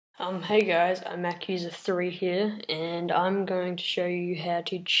Hey guys, I'm MacUser3 here, and I'm going to show you how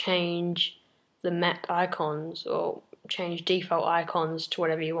to change the Mac icons, or change default icons to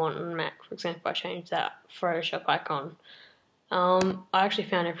whatever you want on Mac. For example, I changed that Photoshop icon. I actually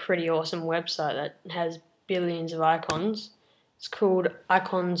found a pretty awesome website that has billions of icons. It's called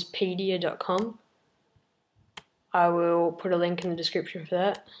iconspedia.com. I will put a link in the description for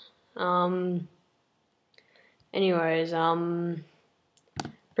that.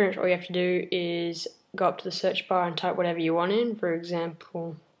 Pretty much all you have to do is go up to the search bar and type whatever you want in. For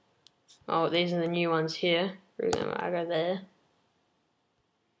example, these are the new ones here. For example, I go there,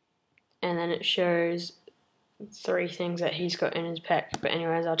 and then it shows 3 things that he's got in his pack. But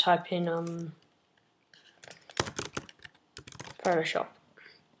anyways, I'll type in Photoshop.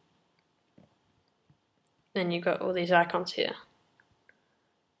 Then you've got all these icons here.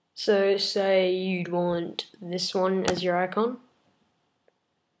 So say you'd want this one as your icon.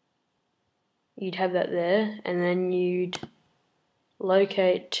 You'd have that there, and then you'd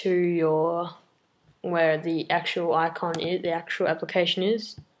locate to where the actual icon is, the actual application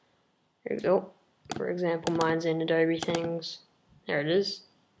is. There we go. For example, mine's in Adobe Things. There it is.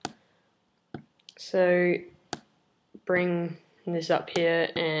 So bring this up here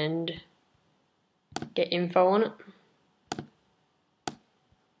and get info on it.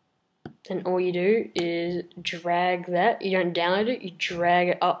 Then all you do is drag that. You don't download it, you drag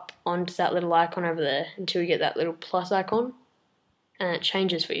it up onto that little icon over there until you get that little plus icon, and it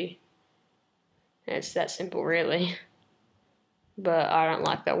changes for you. And it's that simple, really. But I don't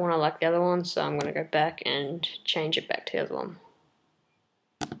like that one, I like the other one, so I'm going to go back and change it back to the other one.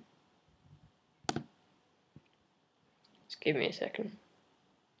 Just give me a second.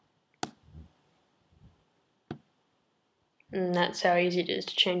 And that's how easy it is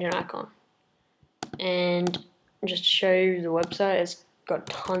to change an icon. And just to show you the website, it's got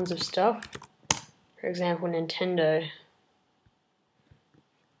tons of stuff. For example, Nintendo.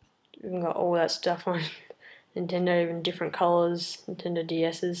 We've got all that stuff on Nintendo, even different colors, Nintendo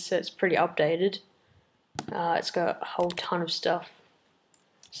DS's, so it's pretty updated. It's got a whole ton of stuff.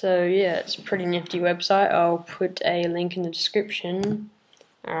 So yeah, it's a pretty nifty website. I'll put a link in the description.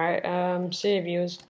 Alright, see you viewers.